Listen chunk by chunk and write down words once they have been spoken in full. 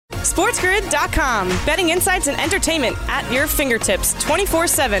SportsGrid.com. Betting insights and entertainment at your fingertips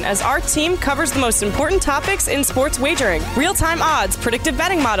 24/7 as our team covers the most important topics in sports wagering. Real-time odds, predictive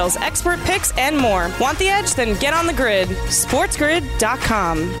betting models, expert picks, and more. Want the edge? Then get on the grid.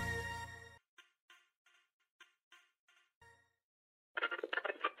 SportsGrid.com.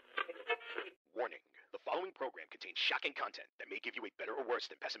 Warning. The following program contains shocking content that may give you a better or worse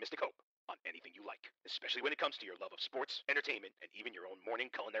than pessimistic hope on anything you like, especially when it comes to your love of sports, entertainment, and even your own morning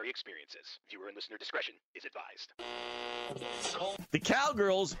culinary experiences. Viewer and listener discretion is advised. The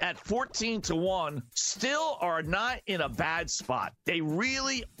Cowgirls at 14-1 still are not in a bad spot. They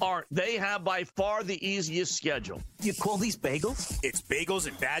really aren't. They have by far the easiest schedule. You call these bagels? It's Bagels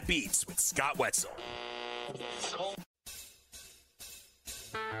and Bad Beats with Scott Wetzel.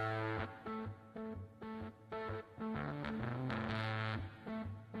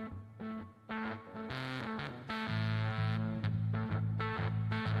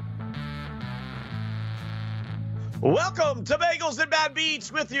 Welcome to Bagels and Bad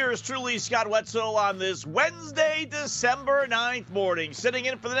Beats with yours truly, Scott Wetzel, on this Wednesday, December 9th morning. Sitting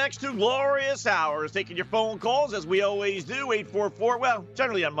in for the next 2 glorious hours, taking your phone calls as we always do. 844, well,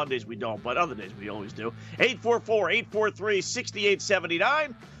 generally on Mondays we don't, but other days we always do.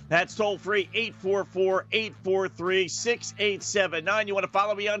 844-843-6879. That's toll free, 844-843-6879. You want to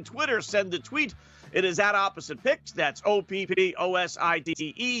follow me on Twitter, send a tweet. It is at Opposite Picks. That's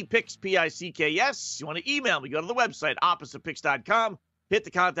OPPOSITE, Picks, P-I-C-K-S. You want to email me, go to the website, oppositepicks.com. Hit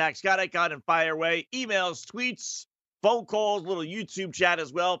the contact Scott icon and fire away. Emails, tweets, phone calls, little YouTube chat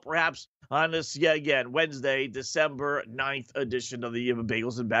as well, perhaps on this, again, Wednesday, December 9th edition of the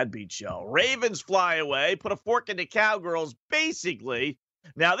Bagels and Bad Beats show. Ravens fly away, put a fork in the Cowgirls, basically.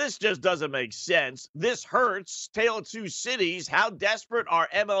 Now, this just doesn't make sense. This hurts. Tale of two cities. How desperate are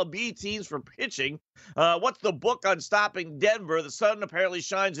MLB teams for pitching? What's the book on stopping Denver? The sun apparently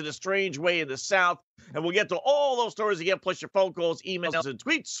shines in a strange way in the South. And we'll get to all those stories again, plus your phone calls, emails, and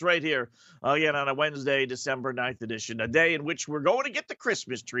tweets right here, again, on a Wednesday, December 9th edition, a day in which we're going to get the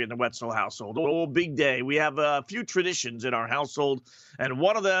Christmas tree in the Wetzel household. Oh, big day. We have a few traditions in our household, and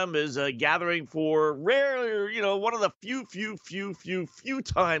one of them is gathering for rare, one of the few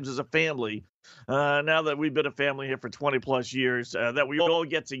times as a family, now that we've been a family here for 20-plus years, that we all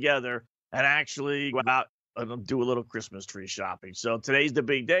get together and actually go out and do a little Christmas tree shopping. So today's the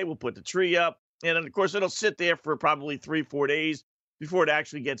big day. We'll put the tree up. And, of course, it'll sit there for probably 3-4 days before it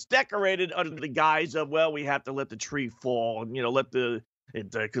actually gets decorated under the guise of, well, we have to let the tree fall and,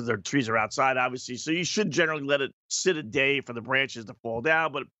 because the trees are outside, obviously. So you should generally let it sit a day for the branches to fall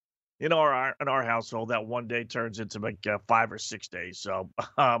down. But in our household, that one day turns into like 5 or 6 days. So,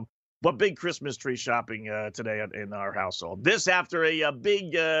 but big Christmas tree shopping today in our household. This after a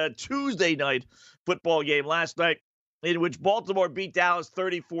big Tuesday night football game last night, in which Baltimore beat Dallas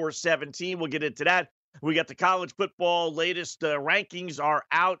 34-17. We'll get into that. We got the college football latest rankings are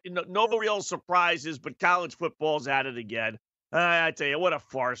out. No real surprises, but college football's at it again. I tell you, what a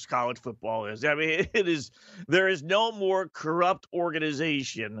farce college football is. I mean, it is. There is no more corrupt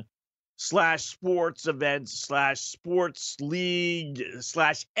organization / sports events / sports league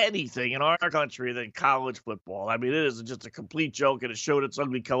 / anything in our country than college football. I mean, it is just a complete joke, and it showed its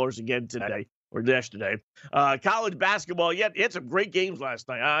ugly colors again today. Or yesterday. College basketball, it had some great games last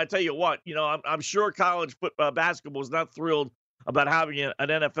night. I tell you what, I'm sure college basketball is not thrilled about having an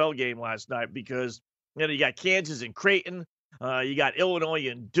NFL game last night because, you got Kansas and Creighton. You got Illinois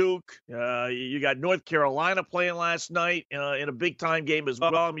and Duke. You got North Carolina playing last night in a big-time game as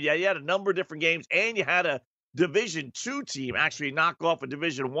well. I mean, you had a number of different games, and you had a Division II team actually knock off a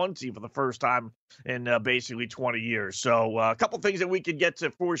Division I team for the first time in basically 20 years. So a couple things that we could get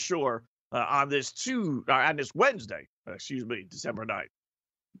to for sure. On this Wednesday, December 9th.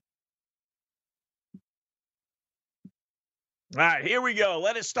 All right, here we go.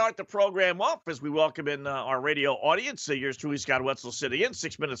 Let us start the program off as we welcome in our radio audience. Yours truly, Scott Wetzel, sitting in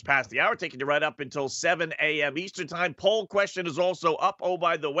 6 minutes past the hour, taking you right up until 7 a.m. Eastern time. Poll question is also up. Oh,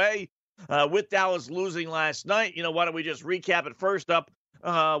 by the way, with Dallas losing last night, why don't we just recap it first up?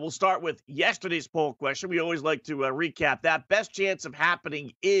 We'll start with yesterday's poll question. We always like to recap that. Best chance of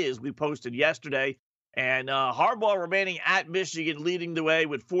happening is, we posted yesterday, and Harbaugh remaining at Michigan, leading the way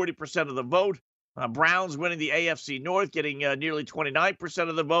with 40% of the vote. Browns winning the AFC North, getting nearly 29%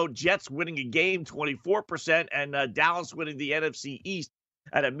 of the vote. Jets winning a game, 24%, and Dallas winning the NFC East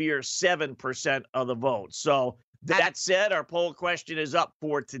at a mere 7% of the vote. So that said, our poll question is up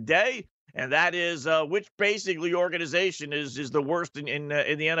for today. And that is which basically organization is the worst in the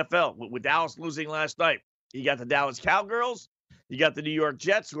NFL, with Dallas losing last night. You got the Dallas Cowgirls. You got the New York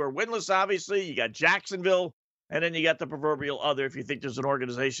Jets, who are winless, obviously. You got Jacksonville. And then you got the proverbial other if you think there's an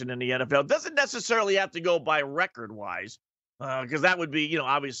organization in the NFL. It doesn't necessarily have to go by record-wise, because that would be,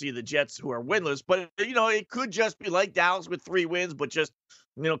 obviously the Jets who are winless. But, it could just be like Dallas with 3 wins, but just,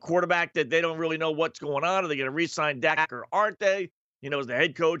 quarterback that they don't really know what's going on. Are they going to re-sign Dak or aren't they? Is the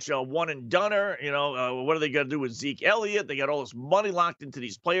head coach one and doneer? What are they going to do with Zeke Elliott? They got all this money locked into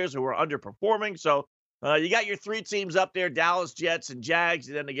these players who are underperforming. So you got your 3 teams up there, Dallas, Jets, and Jags.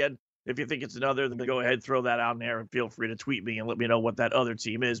 And then again, if you think it's another, then go ahead, throw that out in there, and feel free to tweet me and let me know what that other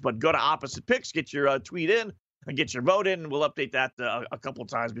team is. But go to Opposite Picks, get your tweet in, and get your vote in, and we'll update that a couple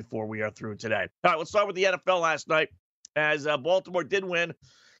times before we are through today. All right, let's start with the NFL last night, as Baltimore did win.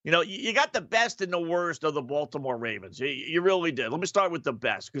 You got the best and the worst of the Baltimore Ravens. You really did. Let me start with the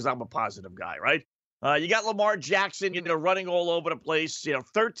best, because I'm a positive guy, right? You got Lamar Jackson, running all over the place.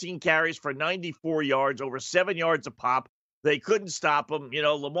 13 carries for 94 yards, over 7 yards a pop. They couldn't stop him.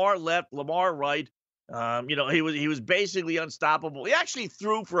 Lamar left, Lamar right. He was basically unstoppable. He actually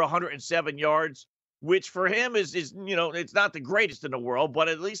threw for 107 yards, which for him is it's not the greatest in the world, but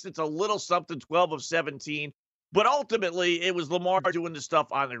at least it's a little something, 12 of 17. But ultimately, it was Lamar doing the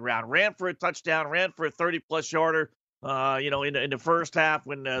stuff on the ground. Ran for a touchdown, ran for a 30-plus yarder, in the first half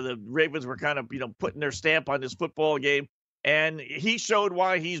when the Ravens were kind of, putting their stamp on this football game. And he showed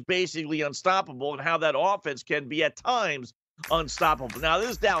why he's basically unstoppable and how that offense can be at times unstoppable. Now,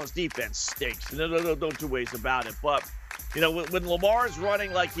 this Dallas defense stinks. No 2 ways about it. But, when Lamar's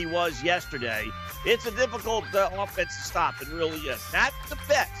running like he was yesterday, it's a difficult offense to stop. It really is. That's the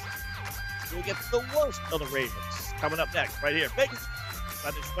best. We'll get to the worst of the Ravens coming up next right here. Vegas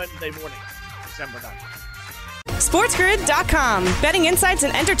on this Wednesday morning, December 9th. SportsGrid.com. Betting insights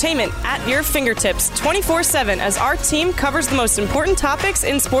and entertainment at your fingertips 24/7 as our team covers the most important topics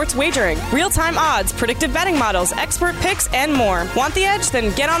in sports wagering. Real-time odds, predictive betting models, expert picks, and more. Want the edge?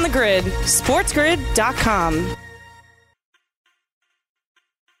 Then get on the grid. SportsGrid.com.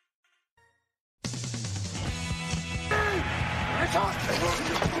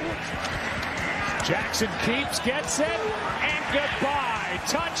 Jackson keeps, gets it, and goodbye.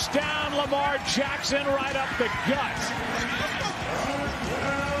 Touchdown, Lamar Jackson, right up the gut.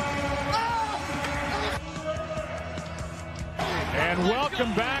 And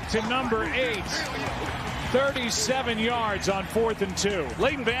welcome back to number 8. 37 yards on 4th and 2.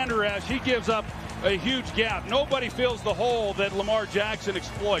 Leighton Vander Esch, he gives up a huge gap. Nobody fills the hole that Lamar Jackson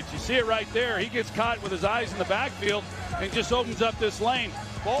exploits. You see it right there. He gets caught with his eyes in the backfield and just opens up this lane.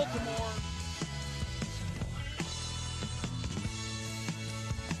 Baltimore.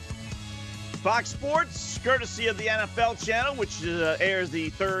 Fox Sports, courtesy of the NFL channel, which airs the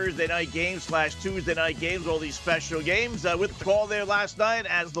Thursday night games / Tuesday night games, all these special games. With the call there last night,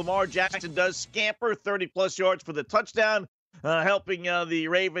 as Lamar Jackson does scamper 30-plus yards for the touchdown, helping the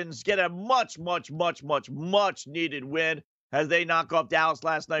Ravens get a much needed win as they knock off Dallas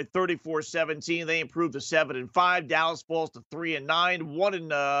last night, 34-17. They improved to 7-5. Dallas falls to 3-9,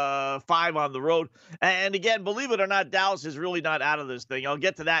 1-5 on the road. And again, believe it or not, Dallas is really not out of this thing. I'll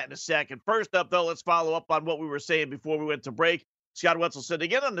get to that in a second. First up, though, let's follow up on what we were saying before we went to break. Scott Wetzel said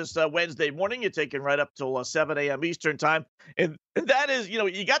again on this Wednesday morning, you're taking right up till 7 a.m. Eastern time. And that is,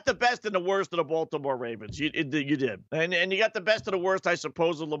 you got the best and the worst of the Baltimore Ravens. You did. And you got the best and the worst, I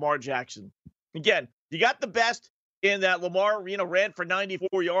suppose, of Lamar Jackson. Again, you got the best in that Lamar, ran for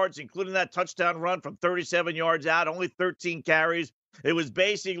 94 yards, including that touchdown run from 37 yards out, only 13 carries. It was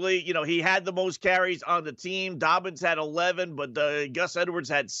basically, he had the most carries on the team. Dobbins had 11, but Gus Edwards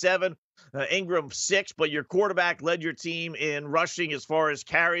had 7. Ingram 6, but your quarterback led your team in rushing as far as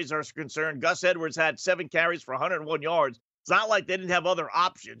carries are concerned. Gus Edwards had 7 carries for 101 yards. It's not like they didn't have other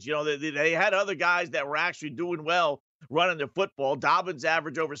options. They had other guys that were actually doing well running the football. Dobbins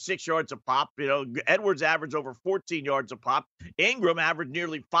averaged over 6 yards a pop. Edwards averaged over 14 yards a pop. Ingram averaged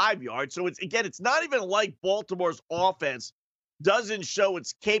nearly 5 yards. So it's not even like Baltimore's offense doesn't show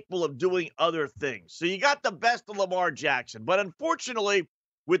it's capable of doing other things. So you got the best of Lamar Jackson. But unfortunately,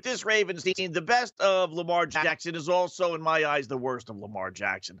 with this Ravens team, the best of Lamar Jackson is also, in my eyes, the worst of Lamar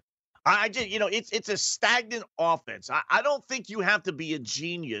Jackson. It's a stagnant offense. I don't think you have to be a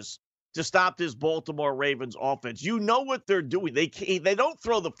genius to stop this Baltimore Ravens offense. You know what they're doing. They don't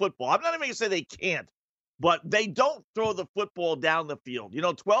throw the football. I'm not even going to say they can't, but they don't throw the football down the field.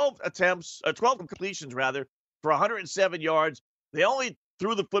 12 completions rather, for 107 yards. They only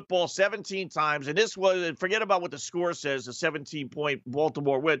threw the football 17 times, and this was, forget about what the score says, a 17-point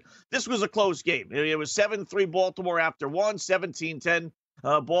Baltimore win. This was a close game. It was 7-3 Baltimore after one, 17-10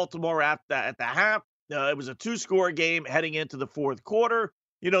 Baltimore at the half. It was a 2-score game heading into the fourth quarter.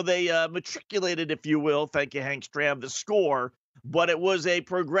 They matriculated, if you will, thank you, Hank Stram, the score but it was a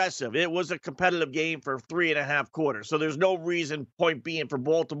progressive. It was a competitive game for 3.5 quarters. So there's no reason, point being, for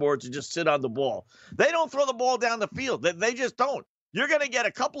Baltimore to just sit on the ball. They don't throw the ball down the field. They just don't. You're going to get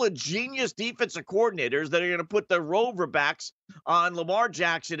a couple of genius defensive coordinators that are going to put the rover backs on Lamar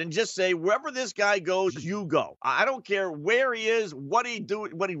Jackson and just say, wherever this guy goes, you go. I don't care where he is, what he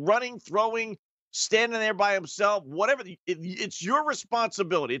running, throwing, standing there by himself, whatever. It's your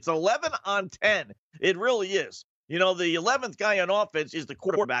responsibility. It's 11 on 10. It really is. You know, the 11th guy on offense is the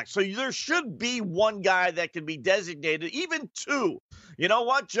quarterback. So there should be one guy that can be designated, even two. You know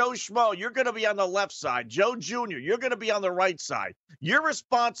what, Joe Schmo, you're going to be on the left side. Joe Jr., you're going to be on the right side. You're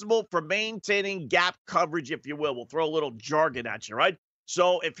responsible for maintaining gap coverage, if you will. We'll throw a little jargon at you, right?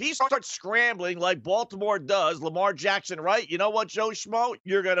 So if he starts scrambling like Baltimore does, Lamar Jackson, right? You know what, Joe Schmo,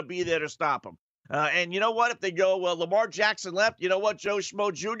 you're going to be there to stop him. And you know what? If they go, well, Lamar Jackson left, you know what, Joe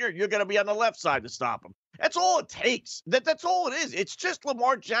Schmo Jr., you're going to be on the left side to stop him. That's all it takes. That's all it is. It's just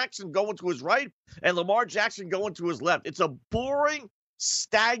Lamar Jackson going to his right and Lamar Jackson going to his left. It's a boring,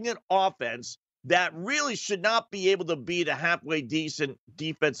 stagnant offense that really should not be able to beat a halfway decent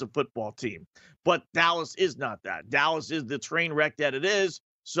defensive football team. But Dallas is not that. Dallas is the train wreck that it is.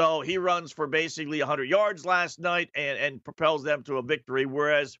 So he runs for basically 100 yards last night and propels them to a victory,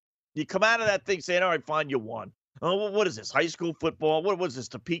 whereas you come out of that thing saying, all right, fine, you won. Oh, what is this, high school football? What was this,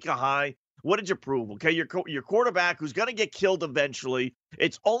 Topeka High? What did you prove? Okay, your quarterback who's going to get killed eventually.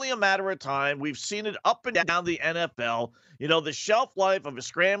 It's only a matter of time. We've seen it up and down the NFL. You know, the shelf life of a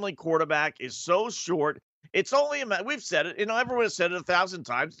scrambling quarterback is so short. It's only we've said it. You know, everyone has said it 1,000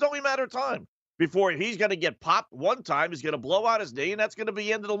 times. It's only a matter of time before he's going to get popped one time. He's going to blow out his knee, and that's going to be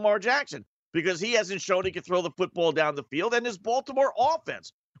the end of Lamar Jackson because he hasn't shown he can throw the football down the field. And his Baltimore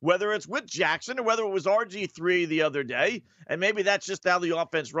offense, whether it's with Jackson or whether it was RG3 the other day, and maybe that's just how the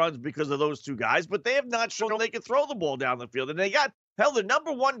offense runs because of those two guys, but they have not shown they can throw the ball down the field. And they got, the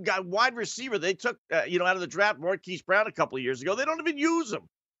number one guy, wide receiver they took, out of the draft, Marquise Brown, a couple of years ago. They don't even use him.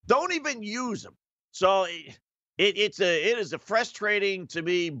 Don't even use him. So it is a frustrating, to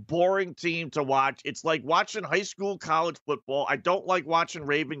me, boring team to watch. It's like watching high school, college football. I don't like watching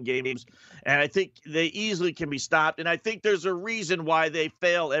Raven games, and I think they easily can be stopped. And I think there's a reason why they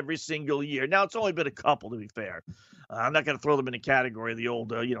fail every single year. Now, it's only been a couple, to be fair. I'm not going to throw them in the category of the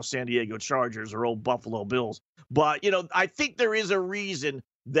old, San Diego Chargers or old Buffalo Bills. But, I think there is a reason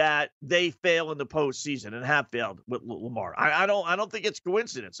that they fail in the postseason and have failed with Lamar. I don't think it's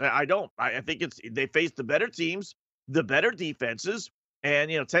coincidence. I don't. I think they face the better teams, the better defenses.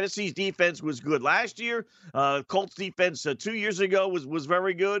 And, Tennessee's defense was good last year. Colts defense 2 years ago was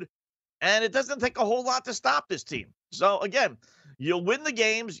very good. And it doesn't take a whole lot to stop this team. So, again, you'll win the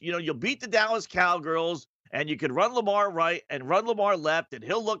games. You'll beat the Dallas Cowgirls. And you can run Lamar right and run Lamar left. And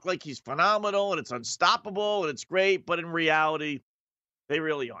he'll look like he's phenomenal and it's unstoppable and it's great. But in reality, they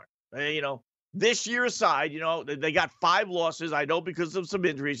really aren't. This year aside, they got 5 losses. I know because of some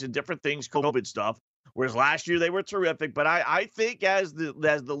injuries and different things, COVID stuff. Whereas last year they were terrific. But I think as the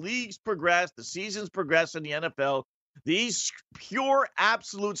leagues progress, the seasons progress in the NFL, these pure,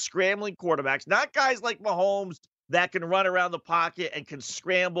 absolute scrambling quarterbacks, not guys like Mahomes that can run around the pocket and can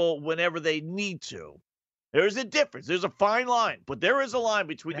scramble whenever they need to. There's a difference. There's a fine line. But there is a line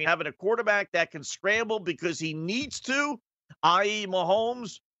between having a quarterback that can scramble because he needs to, i.e.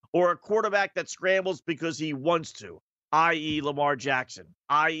 Mahomes, or a quarterback that scrambles because he wants to, i.e. Lamar Jackson,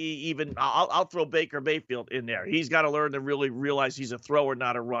 i.e. even I'll throw Baker Mayfield in there. He's got to learn to really realize he's a thrower,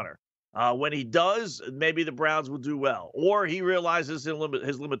 not a runner. When he does, maybe the Browns will do well. Or he realizes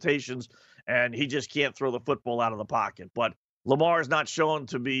his limitations and he just can't throw the football out of the pocket. But Lamar is not shown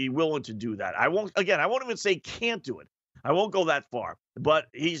to be willing to do that. I won't even say can't do it. I won't go that far. But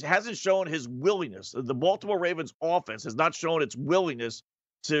he hasn't shown his willingness. The Baltimore Ravens offense has not shown its willingness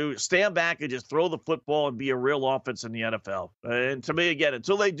to stand back and just throw the football and be a real offense in the NFL. And to me, again,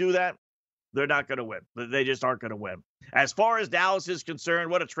 until they do that, they're not going to win. They just aren't going to win. As far as Dallas is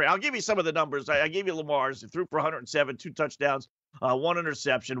concerned, what a trade. I'll give you some of the numbers. I gave you Lamar's. He threw for 107, 2 touchdowns, 1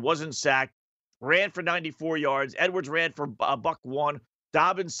 interception, wasn't sacked, ran for 94 yards. Edwards ran for $101.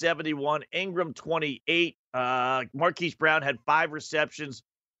 Dobbins 71, Ingram 28. Marquise Brown had 5 receptions.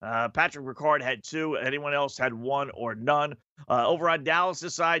 Patrick Ricard had 2. Anyone else had 1 or none. Over on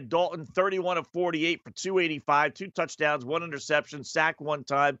Dallas' side, Dalton 31 of 48 for 285, 2 touchdowns, 1 interception, sacked 1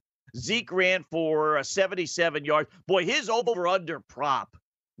 time. Zeke ran for 77 yards. Boy, his over-under prop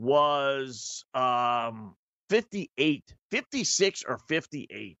was 58, 56 or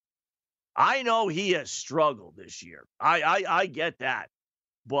 58. I know he has struggled this year. I get that.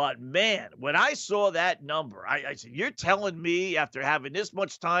 But, man, when I saw that number, I said, you're telling me after having this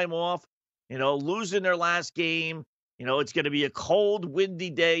much time off, losing their last game, It's going to be a cold, windy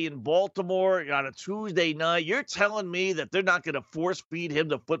day in Baltimore on a Tuesday night. You're telling me that they're not going to force feed him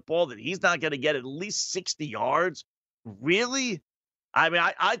the football, that he's not going to get at least 60 yards? Really? I mean,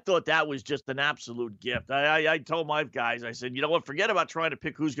 I thought that was just an absolute gift. I told my guys, I said, you know what, forget about trying to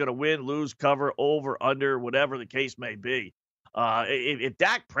pick who's going to win, lose, cover, over, under, whatever the case may be. If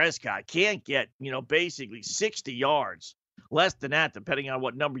Dak Prescott can't get, basically 60 yards, less than that, depending on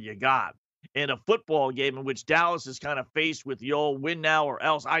what number you got, in a football game in which Dallas is kind of faced with the old win now or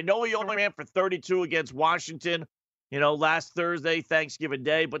else. I know he only ran for 32 against Washington, last Thursday, Thanksgiving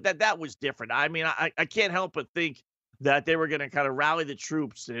Day, but that was different. I mean, I can't help but think that they were going to kind of rally the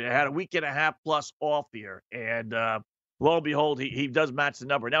troops. They had a week and a half plus off here, and lo and behold, he does match the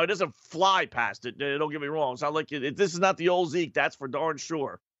number. Now, it doesn't fly past it. Don't get me wrong. It's not like this is not the old Zeke. That's for darn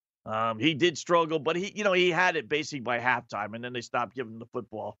sure. He did struggle, but he had it basically by halftime, and then they stopped giving him the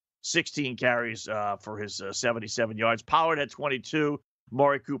football. 16 carries for his 77 yards. Pollard had 22,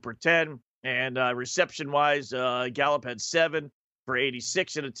 Amari Cooper 10, and reception-wise, Gallup had 7 for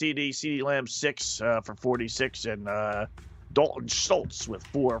 86 and a TD, CeeDee Lamb 6 for 46, and Dalton Schultz with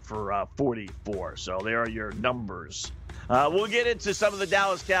 4 for 44. So there are your numbers. We'll get into some of the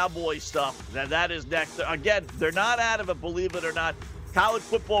Dallas Cowboys stuff. That is next. Again, they're not out of it, believe it or not. College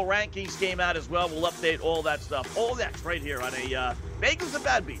football rankings came out as well. We'll update all that stuff. All next right here on a Bagels and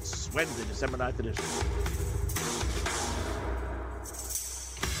Bad Beats, Wednesday, December 9th edition.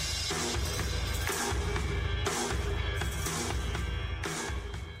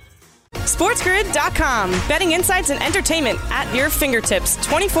 SportsGrid.com. Betting insights and entertainment at your fingertips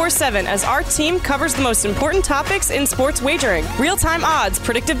 24/7 as our team covers the most important topics in sports wagering. Real-time odds,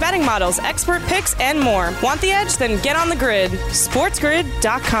 predictive betting models, expert picks, and more. Want the edge? Then get on the grid.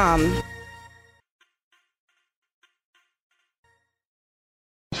 SportsGrid.com.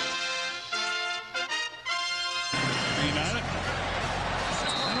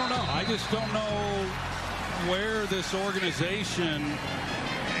 I don't know. I just don't know where this organization,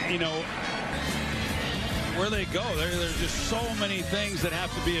 where they go. There's just so many things that have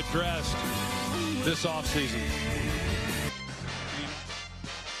to be addressed this offseason.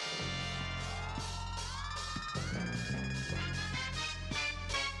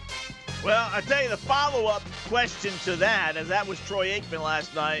 Well, I tell you, the follow-up question to that, as that was Troy Aikman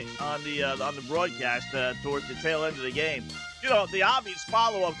last night on the broadcast towards the tail end of the game. The obvious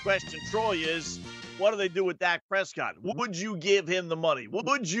follow-up question, Troy, is what do they do with Dak Prescott? Would you give him the money?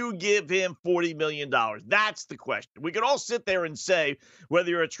 Would you give him $40 million? That's the question. We could all sit there and say, whether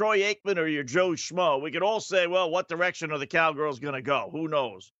you're a Troy Aikman or you're Joe Schmo, we could all say, well, what direction are the Cowgirls going to go? Who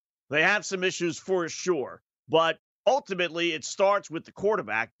knows? They have some issues for sure, but ultimately, it starts with the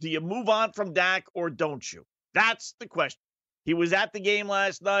quarterback. Do you move on from Dak or don't you? That's the question. He was at the game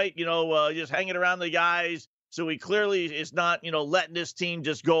last night, just hanging around the guys. So he clearly is not, letting this team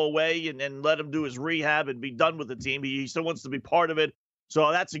just go away and let him do his rehab and be done with the team. He still wants to be part of it. So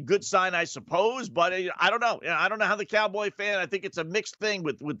that's a good sign, I suppose. But I don't know. I don't know how the Cowboy fan, I think it's a mixed thing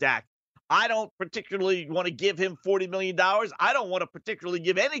with Dak. I don't particularly want to give him $40 million. I don't want to particularly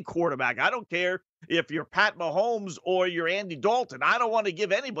give any quarterback. I don't care if you're Pat Mahomes or you're Andy Dalton. I don't want to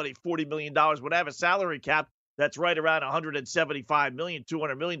give anybody $40 million when I have a salary cap that's right around $175 million,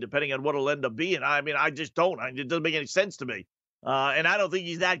 $200 million, depending on what it'll end up being. I mean, I just don't. It doesn't make any sense to me. And I don't think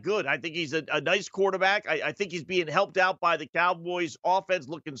he's that good. I think he's a nice quarterback. I think he's being helped out by the Cowboys' offense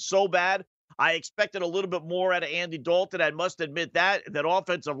looking so bad. I expected a little bit more out of Andy Dalton. I must admit that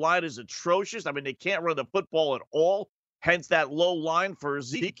offensive line is atrocious. I mean, they can't run the football at all. Hence that low line for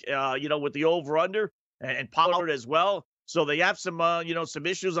Zeke, with the over-under and Pollard as well. So they have some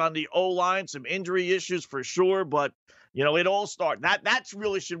issues on the O-line, some injury issues for sure. But, it all starts. That's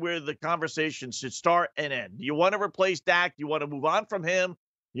really where the conversation should start and end. Do you want to replace Dak? Do you want to move on from him?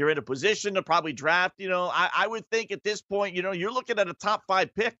 You're in a position to probably draft. I would think at this point, you're looking at a top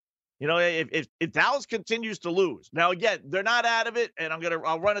 5 pick. If Dallas continues to lose. Now, again, they're not out of it, and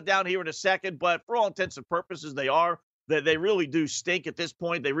I'll run it down here in a second, but for all intents and purposes, they are. They really do stink at this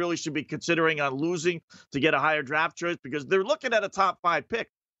point. They really should be considering on losing to get a higher draft choice because they're looking at a top 5 pick.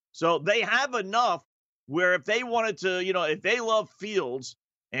 So they have enough where if they wanted to, if they love Fields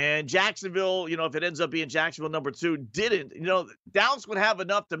and Jacksonville, if it ends up being Jacksonville number 2, didn't, Dallas would have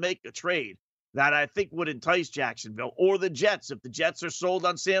enough to make a trade that I think would entice Jacksonville or the Jets. If the Jets are sold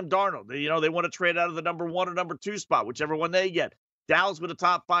on Sam Darnold, they want to trade out of the number 1 or number 2 spot, whichever one they get. Dallas with a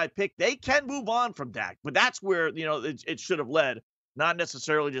top 5 pick, they can move on from Dak, but that's where, it should have led, not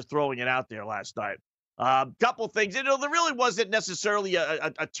necessarily just throwing it out there last night. Couple things, there really wasn't necessarily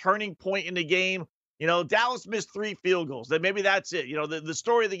a turning point in the game. Dallas missed 3 field goals. Then maybe that's it. The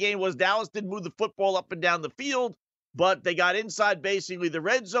story of the game was Dallas didn't move the football up and down the field. but they got inside basically the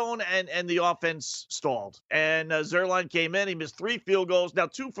red zone, and the offense stalled. And Zuerlein came in. He missed 3 field goals, now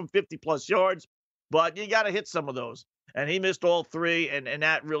 2 from 50-plus yards, but you got to hit some of those. And he missed all 3, and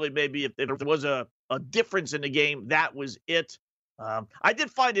that really maybe if there was a difference in the game, that was it. I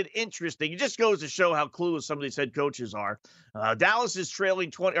did find it interesting. It just goes to show how clueless some of these head coaches are. Dallas is trailing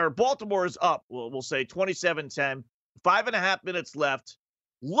 20, or Baltimore is up, we'll say 27-10, 5.5 minutes left.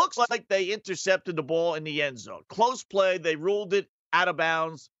 Looks like they intercepted the ball in the end zone. Close play. They ruled it out of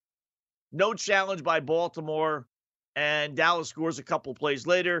bounds. No challenge by Baltimore. And Dallas scores a couple plays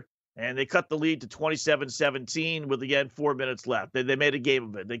later. And they cut the lead to 27-17 with, again, 4 minutes left. They made a game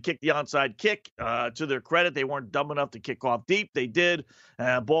of it. They kicked the onside kick. To their credit, they weren't dumb enough to kick off deep. They did.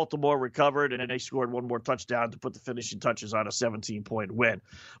 Baltimore recovered, and then they scored one more touchdown to put the finishing touches on a 17-point win.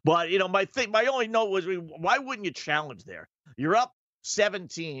 But, my only note was, why wouldn't you challenge there? You're up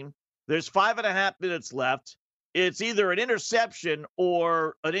 17. There's 5.5 minutes left. It's either an interception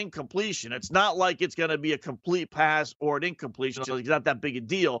or an incompletion. It's not like it's going to be a complete pass or an incompletion. So it's not that big a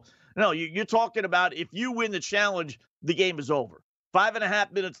deal. No, you're talking about if you win the challenge, the game is over.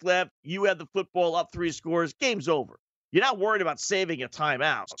 5.5 minutes left. You have the football, up 3 scores. Game's over. You're not worried about saving a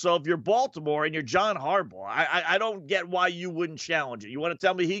timeout. So if you're Baltimore and you're John Harbaugh, I don't get why you wouldn't challenge it. You want to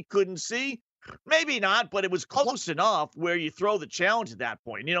tell me he couldn't see? Maybe not, but it was close enough where you throw the challenge at that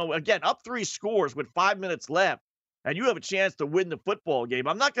point. Again, up 3 scores with 5 minutes left, and you have a chance to win the football game.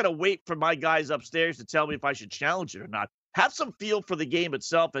 I'm not going to wait for my guys upstairs to tell me if I should challenge it or not. Have some feel for the game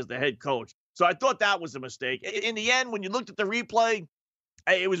itself as the head coach. So I thought that was a mistake. In the end, when you looked at the replay,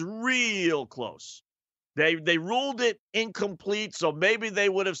 it was real close. They ruled it incomplete, so maybe they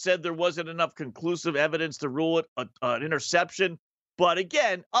would have said there wasn't enough conclusive evidence to rule it an interception. But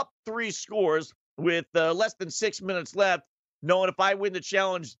again, up 3 scores with less than 6 minutes left, knowing if I win the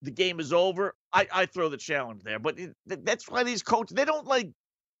challenge, the game is over, I throw the challenge there. But that's why these coaches, they don't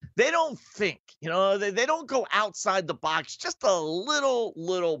think, they don't go outside the box just a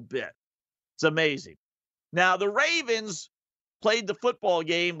little bit. It's amazing. Now, the Ravens played the football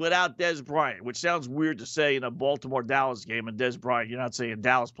game without Dez Bryant, which sounds weird to say in a Baltimore-Dallas game. And Dez Bryant, you're not saying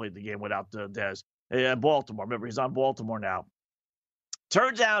Dallas played the game without Dez. Baltimore, remember, he's on Baltimore now.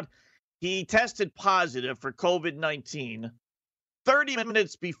 Turns out he tested positive for COVID-19 30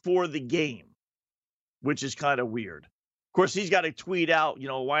 minutes before the game, which is kind of weird. Of course, he's got to tweet out,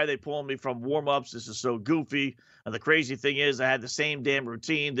 why are they pulling me from warm-ups? This is so goofy. And the crazy thing is I had the same damn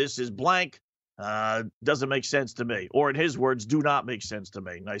routine. This is blank. Doesn't make sense to me. Or in his words, do not make sense to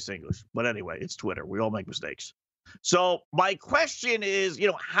me. Nice English. But anyway, it's Twitter. We all make mistakes. So my question is,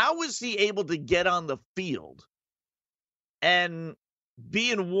 how is he able to get on the field and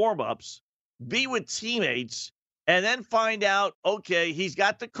be in warm-ups, be with teammates, and then find out, okay, he's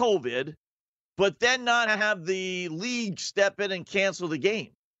got the COVID, but then not have the league step in and cancel the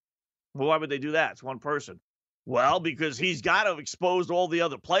game? Well, why would they do that? It's one person. Well, because he's got to have exposed all the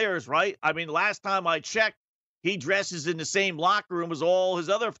other players, right? I mean, last time I checked, he dresses in the same locker room as all his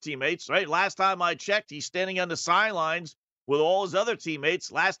other teammates, right? Last time I checked, he's standing on the sidelines with all his other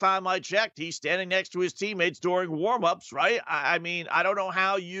teammates. Last time I checked, he's standing next to his teammates during warm-ups, right? I mean, I don't know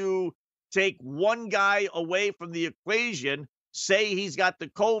how you take one guy away from the equation, say he's got the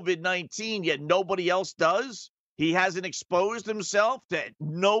COVID-19, yet nobody else does. He hasn't exposed himself to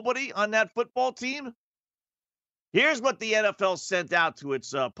nobody on that football team. Here's what the NFL sent out to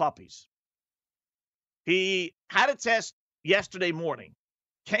its puppies. He had a test yesterday morning,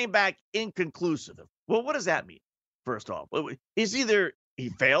 came back inconclusive. Well, what does that mean? First off, it's either he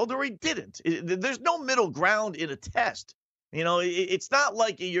failed or he didn't. There's no middle ground in a test. It's not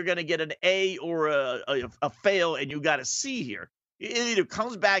like you're going to get an A or a fail and you got a C here. It either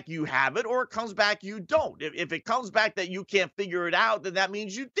comes back you have it or it comes back you don't. If it comes back that you can't figure it out, then that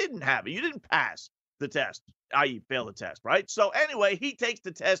means you didn't have it. You didn't pass the test, i.e. fail the test, right? So anyway, he takes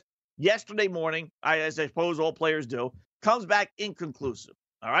the test yesterday morning, as I suppose all players do, comes back inconclusive,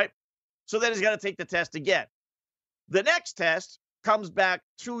 all right? So then he's got to take the test again. The next test comes back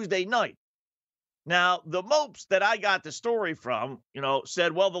Tuesday night. Now, the Mopes that I got the story from,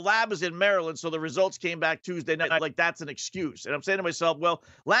 said, well, the lab is in Maryland, so the results came back Tuesday night. Like, that's an excuse. And I'm saying to myself, well,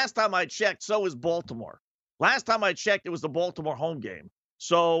 last time I checked, so is Baltimore. Last time I checked, it was the Baltimore home game.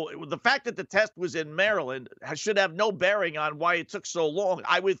 So the fact that the test was in Maryland should have no bearing on why it took so long.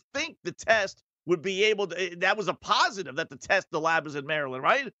 I would think the test would be able to, that was a positive that the lab is in Maryland,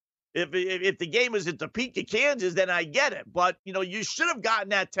 right? If the game is in Topeka, Kansas, then I get it. But, you should have gotten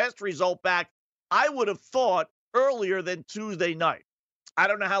that test result back, I would have thought, earlier than Tuesday night. I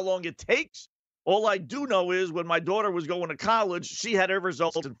don't know how long it takes. All I do know is when my daughter was going to college, she had her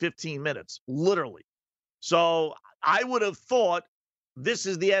results in 15 minutes, literally. So I would have thought this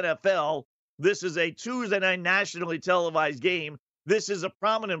is the NFL. This is a Tuesday night nationally televised game. This is a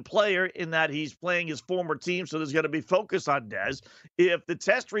prominent player in that he's playing his former team, so there's going to be focus on Dez. If the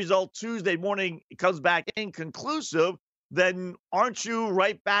test result Tuesday morning comes back inconclusive, then aren't you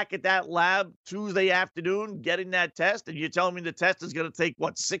right back at that lab Tuesday afternoon getting that test? And you're telling me the test is going to take,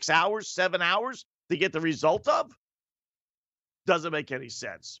 6 hours, 7 hours to get the result of? Doesn't make any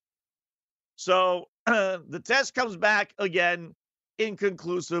sense. So the test comes back again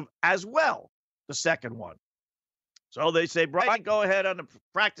inconclusive as well, the second one. So they say, Brian, go ahead on the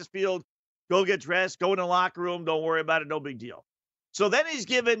practice field, go get dressed, go in the locker room, don't worry about it, no big deal. So then he's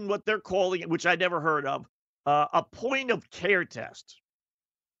given what they're calling, which I never heard of, a point of care test.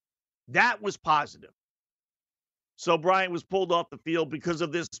 That was positive. So Brian was pulled off the field because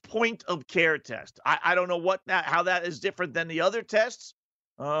of this point of care test. I don't know how that is different than the other tests.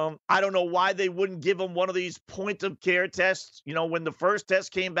 I don't know why they wouldn't give him one of these point of care tests. When the first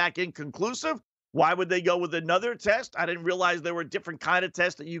test came back inconclusive, why would they go with another test? I didn't realize there were different kind of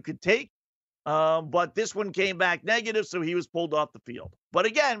tests that you could take. But this one came back negative, so he was pulled off the field. But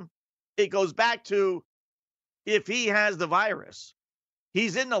again, it goes back to if he has the virus,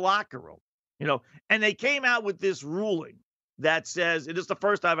 he's in the locker room, and they came out with this ruling that says, it is the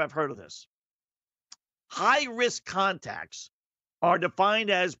first time I've heard of this. High-risk contacts are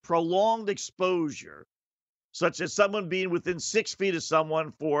defined as prolonged exposure, such as someone being within 6 feet of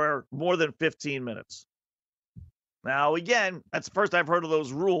someone for more than 15 minutes. Now, again, that's the first I've heard of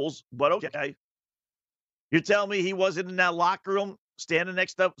those rules, but okay. You're telling me he wasn't in that locker room standing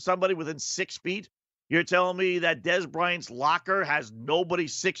next to somebody within 6 feet? You're telling me that Dez Bryant's locker has nobody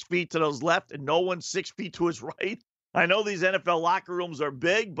 6 feet to his left and no one 6 feet to his right? I know these NFL locker rooms are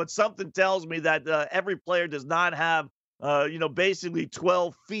big, but something tells me that every player does not have, basically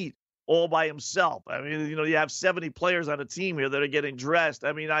 12 feet all by himself. I mean, you have 70 players on a team here that are getting dressed.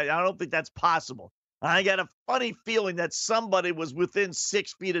 I mean, I don't think that's possible. I got a funny feeling that somebody was within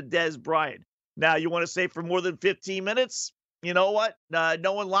 6 feet of Dez Bryant. Now, you want to say for more than 15 minutes? You know what?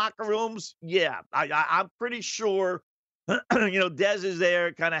 No in locker rooms? Yeah, I'm pretty sure, Dez is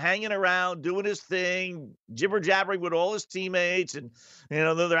there kind of hanging around, doing his thing, jibber-jabbering with all his teammates. And,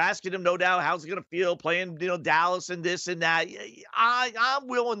 they're asking him, no doubt, how's he going to feel playing, Dallas and this and that. I'm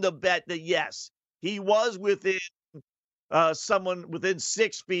willing to bet that, yes, he was within someone within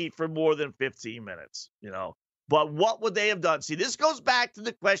 6 feet for more than 15 minutes, But what would they have done? See, this goes back to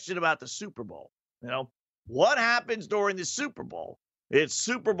the question about the Super Bowl, What happens during the Super Bowl? It's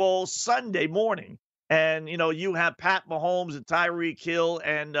Super Bowl Sunday morning. And, you have Pat Mahomes and Tyreek Hill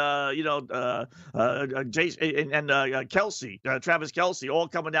and, Jason and Kelsey, Travis Kelsey, all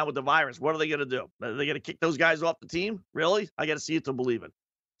coming down with the virus. What are they going to do? Are they going to kick those guys off the team? Really? I got to see it to believe it.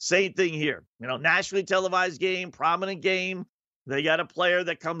 Same thing here. Nationally televised game, prominent game. They got a player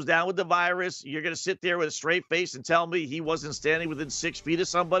that comes down with the virus. You're going to sit there with a straight face and tell me he wasn't standing within 6 feet of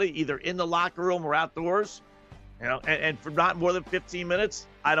somebody, either in the locker room or outdoors, and for not more than 15 minutes?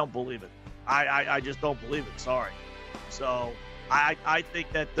 I don't believe it. I just don't believe it. Sorry. So I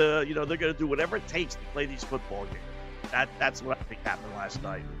think that, they're going to do whatever it takes to play these football games. That's what I think happened last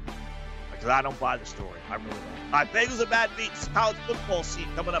night. Because I don't buy the story. I really don't. All right, Bagels and Bad Beats, college football scene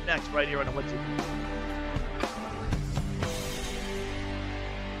coming up next right here on the Win TV.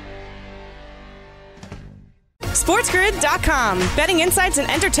 SportsGrid.com. Betting insights and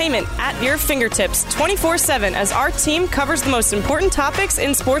entertainment at your fingertips 24/7 as our team covers the most important topics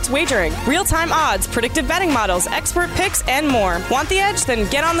in sports wagering. Real-time odds, predictive betting models, expert picks, and more. Want the edge? Then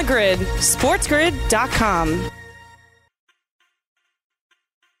get on the grid. SportsGrid.com.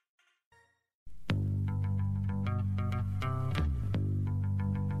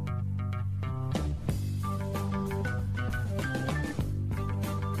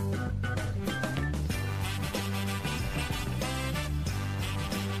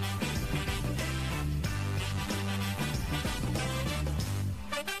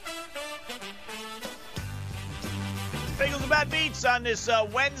 Bagels and Bad Beats on this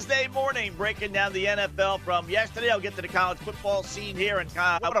Wednesday morning, breaking down the NFL from yesterday. I'll get to the college football scene here, and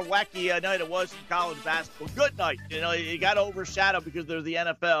what a wacky night it was in college basketball. Good night. It got overshadowed because there's the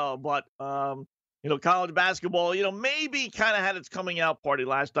NFL, but college basketball, maybe kind of had its coming out party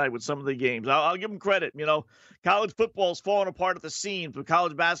last night with some of the games. I'll give them credit. College football's falling apart at the seams, but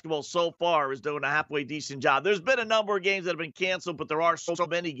college basketball so far is doing a halfway decent job. There's been a number of games that have been canceled, but there are so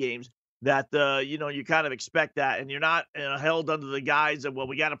many games that, you kind of expect that, and you're not held under the guise of, well,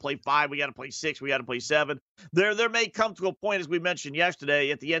 we got to play 5, we got to play 6, we got to play 7. There may come to a point, as we mentioned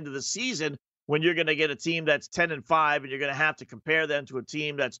yesterday, at the end of the season, when you're going to get a team that's 10-5, and you're going to have to compare them to a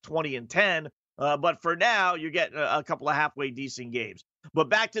team that's 20-10, But for now, you're getting a couple of halfway decent games. But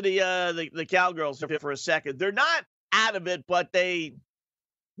back to the Cowgirls for a second. They're not out of it, but they're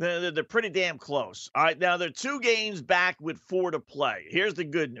pretty damn close. All right, now they're 2 games back with 4 to play. Here's the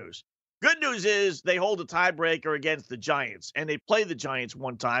good news. Good news is they hold a tiebreaker against the Giants, and they play the Giants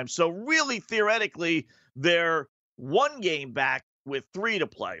one time. So really, theoretically, they're 1 game back with 3 to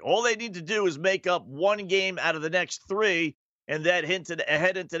play. All they need to do is make up 1 game out of the next 3, and then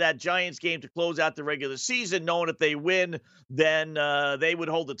head into that Giants game to close out the regular season, knowing if they win, then they would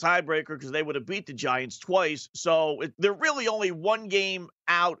hold the tiebreaker because they would have beat the Giants twice. So they're really only 1 game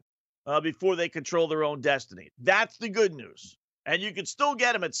out before they control their own destiny. That's the good news. And you can still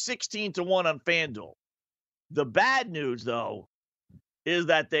get them at 16-1 on FanDuel. The bad news, though, is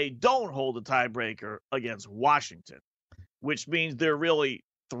that they don't hold a tiebreaker against Washington, which means they're really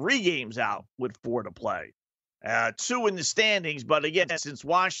 3 games out with 4 to play. 2 in the standings, but again, since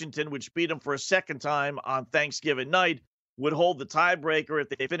Washington, which beat them for a second time on Thanksgiving night, would hold the tiebreaker if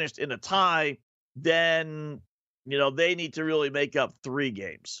they finished in a tie, then, they need to really make up 3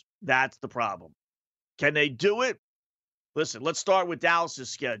 games. That's the problem. Can they do it? Listen, let's start with Dallas's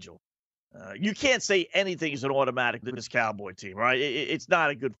schedule. You can't say anything is an automatic to this Cowboy team, right? It's not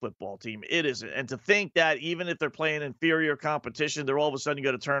a good football team. It isn't. And to think that even if they're playing inferior competition, they're all of a sudden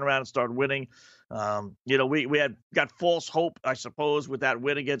going to turn around and start winning. We had got false hope, I suppose, with that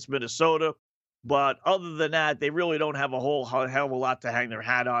win against Minnesota. But other than that, they really don't have a whole hell of a lot to hang their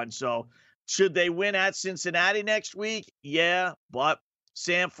hat on. So should they win at Cincinnati next week? Yeah, but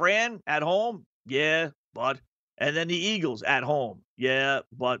San Fran at home? Yeah, but. And then the Eagles at home. Yeah,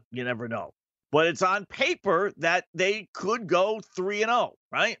 but you never know. But it's on paper that they could go 3-0,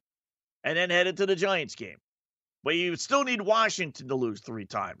 right? And then head into the Giants game. But you still need Washington to lose 3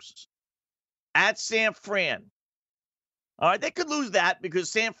 times. At San Fran. All right, they could lose that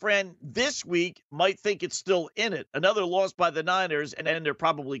because San Fran this week might think it's still in it. Another loss by the Niners, and then they're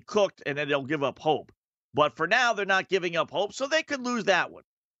probably cooked, and then they'll give up hope. But for now, they're not giving up hope, so they could lose that one.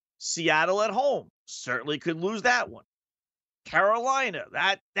 Seattle at home. Certainly could lose that one. Carolina,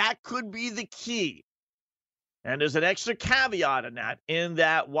 that could be the key. And there's an extra caveat in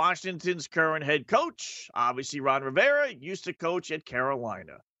that Washington's current head coach, obviously Ron Rivera, used to coach at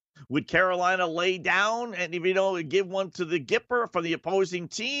Carolina. Would Carolina lay down and, give one to the Gipper from the opposing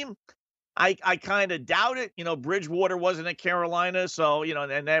team? I kind of doubt it. Bridgewater wasn't at Carolina, so,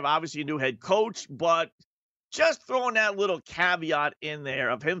 and they have obviously a new head coach, but just throwing that little caveat in there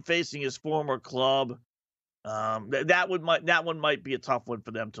of him facing his former club, that one might be a tough one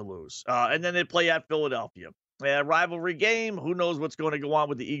for them to lose. And then they play at Philadelphia. Rivalry game. Who knows what's going to go on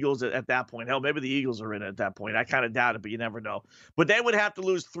with the Eagles at that point? Hell, maybe the Eagles are in it at that point. I kind of doubt it, but you never know. But they would have to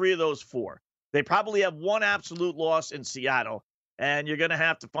lose 3 of those 4. They probably have 1 absolute loss in Seattle, and you're going to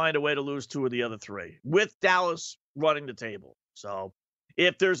have to find a way to lose 2 of the other 3 with Dallas running the table. So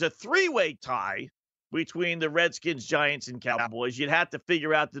if there's a 3-way tie between the Redskins, Giants, and Cowboys, you'd have to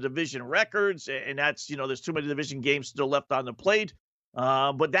figure out the division records, and that's, there's too many division games still left on the plate.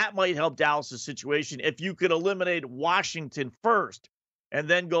 But that might help Dallas' situation if you could eliminate Washington first and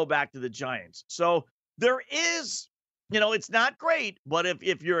then go back to the Giants. So there is, it's not great, but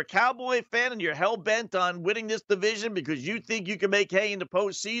if you're a Cowboy fan and you're hell-bent on winning this division because you think you can make hay in the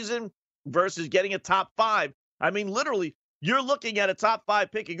postseason versus getting a top 5, literally, you're looking at a top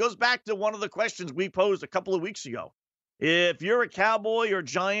 5 pick. It goes back to one of the questions we posed a couple of weeks ago. If you're a Cowboy or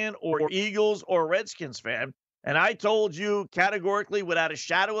Giant or Eagles or Redskins fan, and I told you categorically without a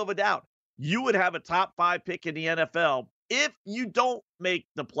shadow of a doubt, you would have a top 5 pick in the NFL if you don't make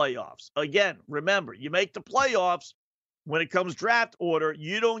the playoffs. Again, remember, you make the playoffs. When it comes draft order,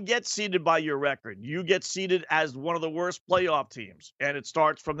 you don't get seeded by your record. You get seeded as one of the worst playoff teams, and it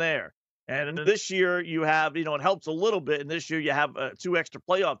starts from there. And this year you have, it helps a little bit. And this year you have 2 extra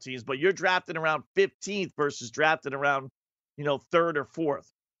playoff teams, but you're drafted around 15th versus drafted around, 3rd or 4th.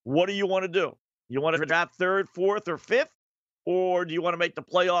 What do you want to do? You want to draft 3rd, 4th, or 5th? Or do you want to make the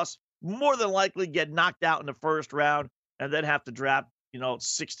playoffs? More than likely get knocked out in the first round and then have to draft,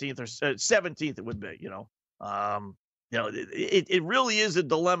 16th or 17th it would be, It really is a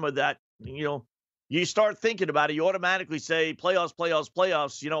dilemma that, you start thinking about it, you automatically say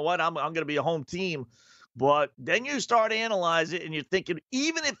playoffs. You know what? I'm going to be a home team. But then you start analyzing it and you're thinking,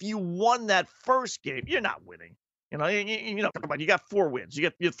 even if you won that first game, you're not winning. Come on, you got 4 wins.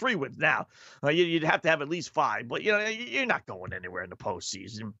 You got 3 wins now. You'd have to have at least 5. But, you're not going anywhere in the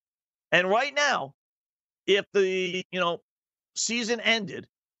postseason. And right now, if the, season ended,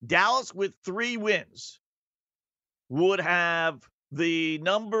 Dallas with 3 wins would have the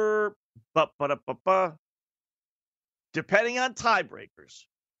number, depending on tiebreakers,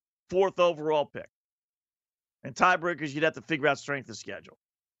 4th overall pick. And tiebreakers, you'd have to figure out strength of schedule.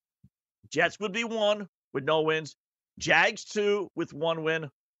 Jets would be 1 with no wins. Jags 2 with 1 win.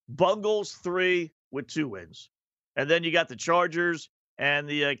 Bungles 3 with 2 wins. And then you got the Chargers and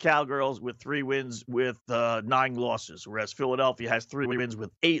the Cowgirls with 3 wins with 9 losses, whereas Philadelphia has 3 wins with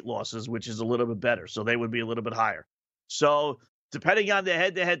 8 losses, which is a little bit better. So they would be a little bit higher. So depending on the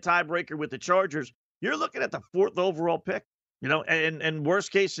head-to-head tiebreaker with the Chargers, you're looking at the 4th overall pick. You know, and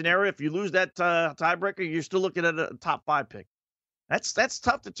worst case scenario, if you lose that tiebreaker, you're still looking at a top 5 pick. That's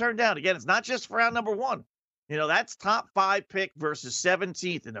tough to turn down. Again, it's not just for round number 1. You know, that's top 5 pick versus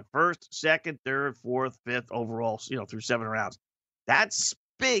 17th in the 1st, 2nd, 3rd, 4th, 5th overall, you know, through 7 rounds. That's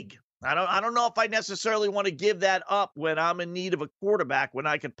big. I don't know if I necessarily want to give that up when I'm in need of a quarterback, when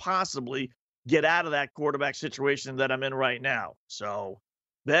I could possibly get out of that quarterback situation that I'm in right now. So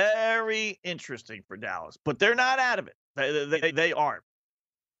very interesting for Dallas, but they're not out of it. They aren't.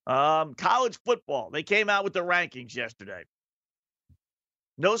 College football, they came out with the rankings yesterday.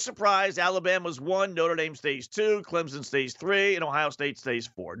 No surprise, Alabama's 1, Notre Dame stays 2, Clemson stays 3, and Ohio State stays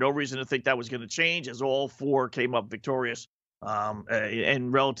 4. No reason to think that was going to change, as all 4 came up victorious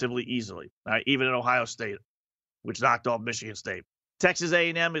and relatively easily, even in Ohio State, which knocked off Michigan State. Texas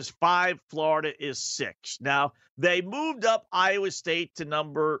A&M is 5, Florida is 6. Now, they moved up Iowa State to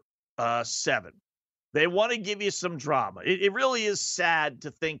number 7. They want to give you some drama. It really is sad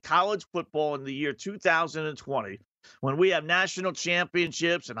to think college football in the year 2020, when we have national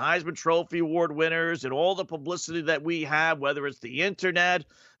championships and Heisman Trophy Award winners and all the publicity that we have, whether it's the internet,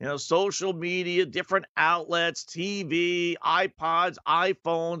 you know, social media, different outlets, TV, iPods,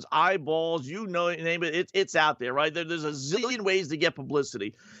 iPhones, eyeballs, you know, name it, it's out there, right? There's a zillion ways to get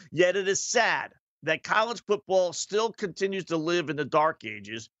publicity. Yet it is sad that college football still continues to live in the dark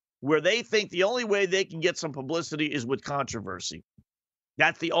ages, where they think the only way they can get some publicity is with controversy.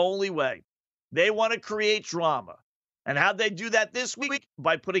 That's the only way. They want to create drama. And how'd they do that this week?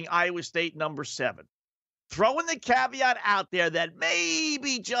 By putting Iowa State number 7. Throwing the caveat out there that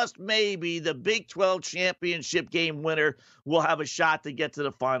maybe, just maybe, the Big 12 championship game winner will have a shot to get to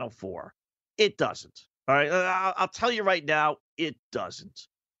the Final Four. It doesn't. All right, I'll tell you right now, it doesn't.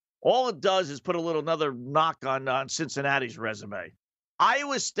 All it does is put another knock on Cincinnati's resume.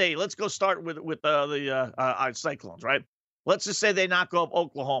 Iowa State, let's go start with the Cyclones, right? Let's just say they knock off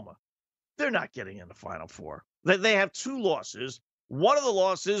Oklahoma. They're not getting in the Final Four. They have 2 losses. One of the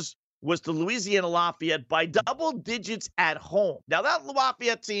losses was to Louisiana Lafayette by double digits at home. Now, that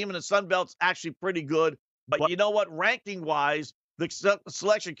Lafayette team in the Sun Belt's actually pretty good, but you know what? Ranking-wise, the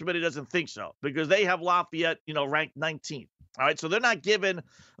selection committee doesn't think so, because they have Lafayette, you know, ranked 19th. All right, so they're not giving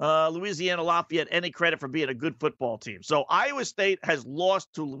Louisiana Lafayette any credit for being a good football team. So Iowa State has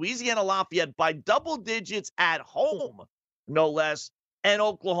lost to Louisiana Lafayette by double digits at home, no less, and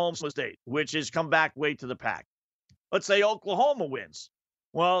Oklahoma State, which has come back way to the pack. Let's say Oklahoma wins.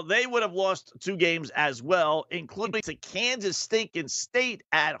 Well, they would have lost 2 games as well, including to Kansas State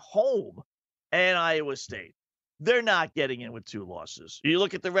at home and Iowa State. They're not getting in with 2 losses. You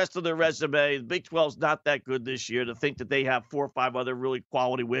look at the rest of their resume, the Big 12's not that good this year. To think that they have 4 or 5 other really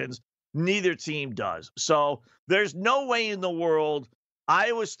quality wins, neither team does. So there's no way in the world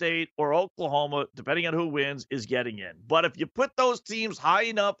Iowa State or Oklahoma, depending on who wins, is getting in. But if you put those teams high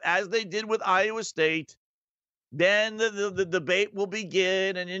enough, as they did with Iowa State, then the debate will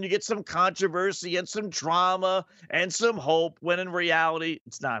begin, and then you get some controversy and some drama and some hope, when in reality,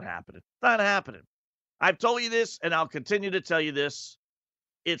 it's not happening. It's not happening. I've told you this, and I'll continue to tell you this.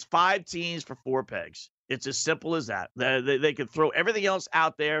 It's 5 teams for 4 pegs. It's as simple as that. They can throw everything else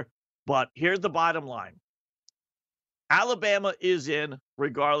out there, but here's the bottom line. Alabama is in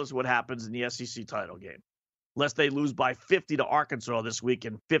regardless of what happens in the SEC title game, unless they lose by 50 to Arkansas this week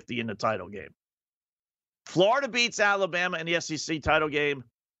and 50 in the title game. Florida beats Alabama in the SEC title game.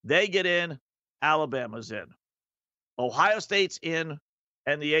 They get in. Alabama's in. Ohio State's in,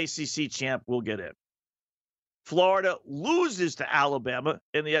 and the ACC champ will get in. Florida loses to Alabama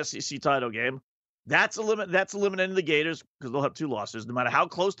in the SEC title game. That's eliminating the Gators, because they'll have 2 losses. No matter how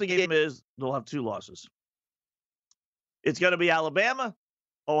close the game is, they'll have 2 losses. It's going to be Alabama,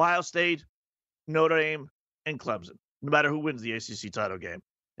 Ohio State, Notre Dame, and Clemson, no matter who wins the ACC title game.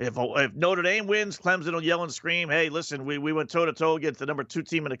 If Notre Dame wins, Clemson will yell and scream, hey, listen, we went toe-to-toe against the number 2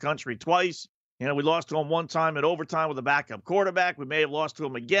 team in the country twice. You know, we lost to them one time in overtime with a backup quarterback. We may have lost to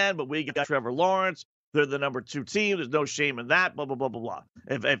them again, but we got Trevor Lawrence. They're the number 2 team. There's no shame in that, blah, blah, blah, blah, blah.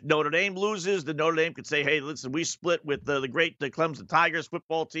 If Notre Dame loses, then Notre Dame could say, hey, listen, we split with the Clemson Tigers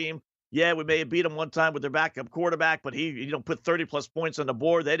football team. Yeah, we may have beat them one time with their backup quarterback, but he put 30-plus points on the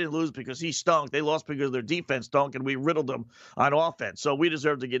board. They didn't lose because he stunk. They lost because their defense stunk, and we riddled them on offense. So we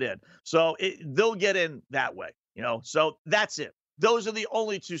deserve to get in. So they'll get in that way, So that's it. Those are the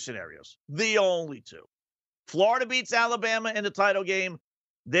only two scenarios. The only two. Florida beats Alabama in the title game.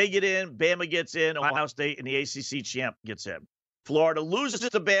 They get in. Bama gets in. Ohio State and the ACC champ gets in. Florida loses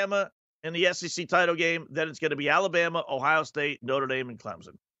to Bama in the SEC title game. Then it's going to be Alabama, Ohio State, Notre Dame, and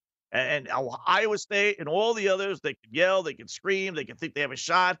Clemson. And Iowa State and all the others, they can yell, they can scream, they can think they have a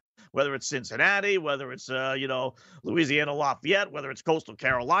shot, whether it's Cincinnati, whether it's, Louisiana Lafayette, whether it's Coastal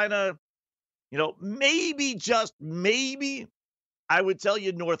Carolina. Maybe, just maybe, I would tell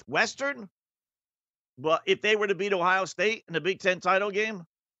you Northwestern. But if they were to beat Ohio State in the Big Ten title game,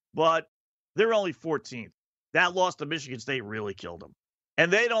 but they're only 14th. That loss to Michigan State really killed them.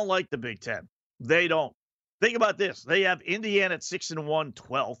 And they don't like the Big Ten. They don't. Think about this. They have Indiana at 6-1,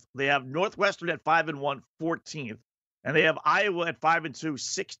 12th. They have Northwestern at 5-1, 14th. And they have Iowa at 5-2,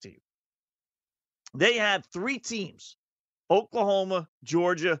 16th. They had three teams, Oklahoma,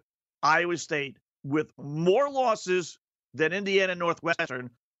 Georgia, Iowa State, with more losses than Indiana and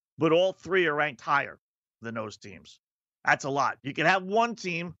Northwestern, but all three are ranked higher than those teams. That's a lot. You can have one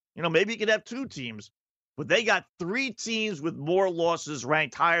team, maybe you could have two teams, but they got three teams with more losses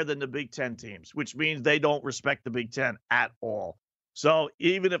ranked higher than the Big Ten teams, which means they don't respect the Big Ten at all. So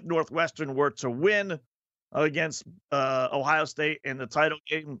even if Northwestern were to win against Ohio State in the title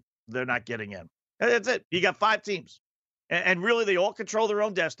game, they're not getting in. That's it. You got five teams. And really, they all control their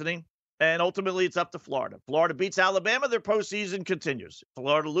own destiny. And ultimately, it's up to Florida. Florida beats Alabama, their postseason continues.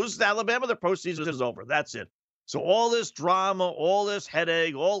 Florida loses to Alabama, their postseason is over. That's it. So all this drama, all this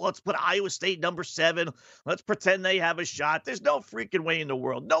headache, let's put Iowa State number 7. Let's pretend they have a shot. There's no freaking way in the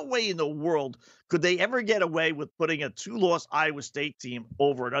world. No way in the world could they ever get away with putting a 2-loss Iowa State team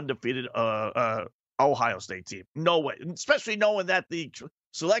over an undefeated Ohio State team. No way. Especially knowing that the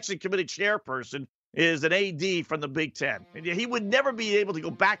selection committee chairperson is an AD from the Big Ten. And he would never be able to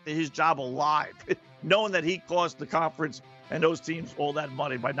go back to his job alive, knowing that he cost the conference and those teams all that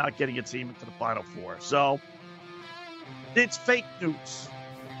money by not getting a team into the Final Four. So it's fake news.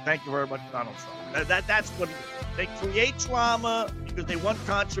 Thank you very much, Donald Trump. That's what it is. They create drama because they want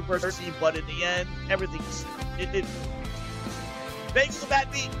controversy, but in the end, everything is Bagels and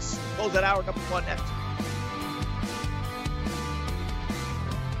Bad Beats. Close that hour number 1 next.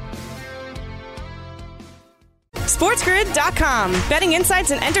 SportsGrid.com. Betting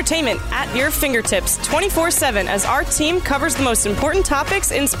insights and entertainment at your fingertips 24/7 as our team covers the most important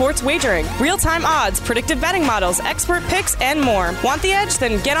topics in sports wagering. Real-time odds, predictive betting models, expert picks, and more. Want the edge?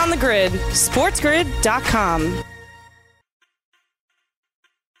 Then get on the grid. SportsGrid.com.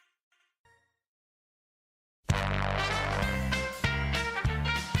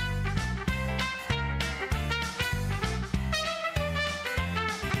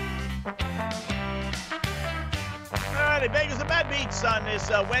 Bagels and Bad Beats on this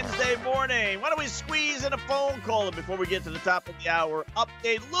Wednesday morning. Why don't we squeeze in a phone call before we get to the top of the hour?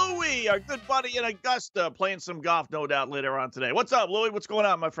 Update Louie, our good buddy in Augusta, playing some golf, no doubt, later on today. What's up, Louie? What's going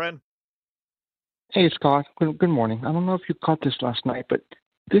on, my friend? Hey, Scott. Good morning. I don't know if you caught this last night, but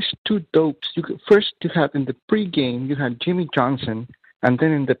these two dopes, first you had in the pregame, you had Jimmy Johnson, and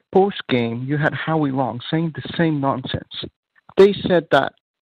then in the postgame, you had Howie Long saying the same nonsense. They said that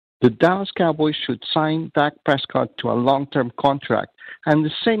the Dallas Cowboys should sign Dak Prescott to a long-term contract. And the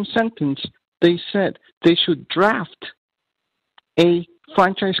same sentence, they said they should draft a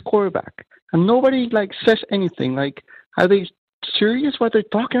franchise quarterback. And nobody, says anything. Are they serious what they're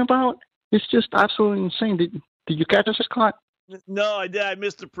talking about? It's just absolutely insane. Did you catch us, Scott? No, I did. I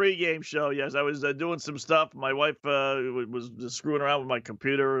missed the pregame show. Yes, I was doing some stuff. My wife was just screwing around with my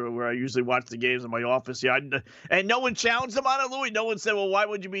computer where I usually watch the games in my office. Yeah, and no one challenged him on it, Louis. No one said, well, why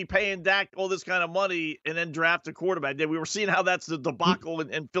would you be paying Dak all this kind of money and then draft a quarterback? We were seeing how that's the debacle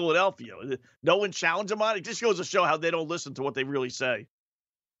in Philadelphia. No one challenged him on it. It just goes to show how they don't listen to what they really say.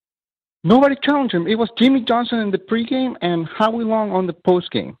 Nobody challenged him. It was Jimmy Johnson in the pregame and Howie Long on the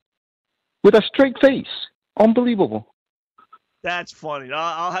postgame with a straight face. Unbelievable. That's funny.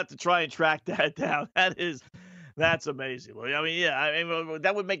 I'll have to try and track that down. That's amazing. I mean,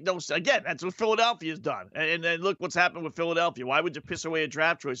 that would make no sense. Again, that's what Philadelphia's done. And look what's happened with Philadelphia. Why would you piss away a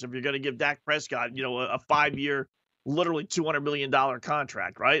draft choice if you're going to give Dak Prescott, a 5-year, literally $200 million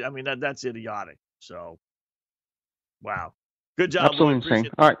contract, right? I mean, that's idiotic. So, wow. Good job. Absolutely insane.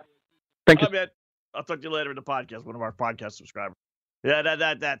 All right. Thank you. Man. I'll talk to you later in the podcast, one of our podcast subscribers.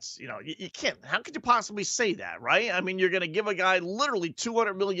 Yeah, that's, you can't, how could you possibly say that, right? I mean, you're going to give a guy literally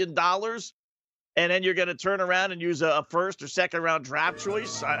 $200 million and then you're going to turn around and use a first or second round draft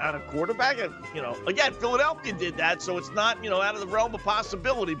choice on a quarterback. Again, Philadelphia did that, so it's not, out of the realm of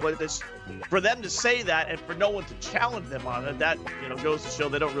possibility. But for them to say that and for no one to challenge them on it, that, goes to show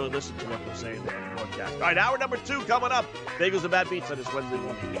they don't really listen to what they're saying there in the broadcast. All right, hour number 2 coming up. Bagels and Bad Beats on this Wednesday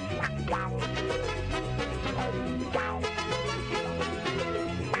morning.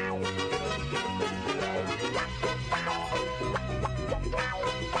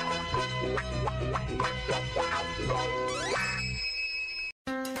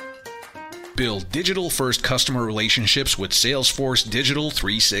 Build digital-first customer relationships with Salesforce Digital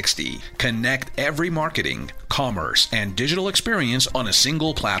 360. Connect every marketing, commerce, and digital experience on a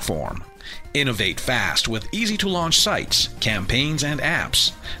single platform. Innovate fast with easy-to-launch sites, campaigns, and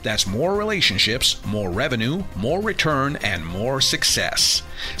apps. That's more relationships, more revenue, more return, and more success.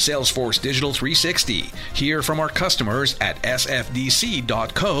 Salesforce Digital 360. Hear from our customers at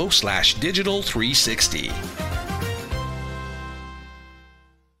sfdc.co/digital360.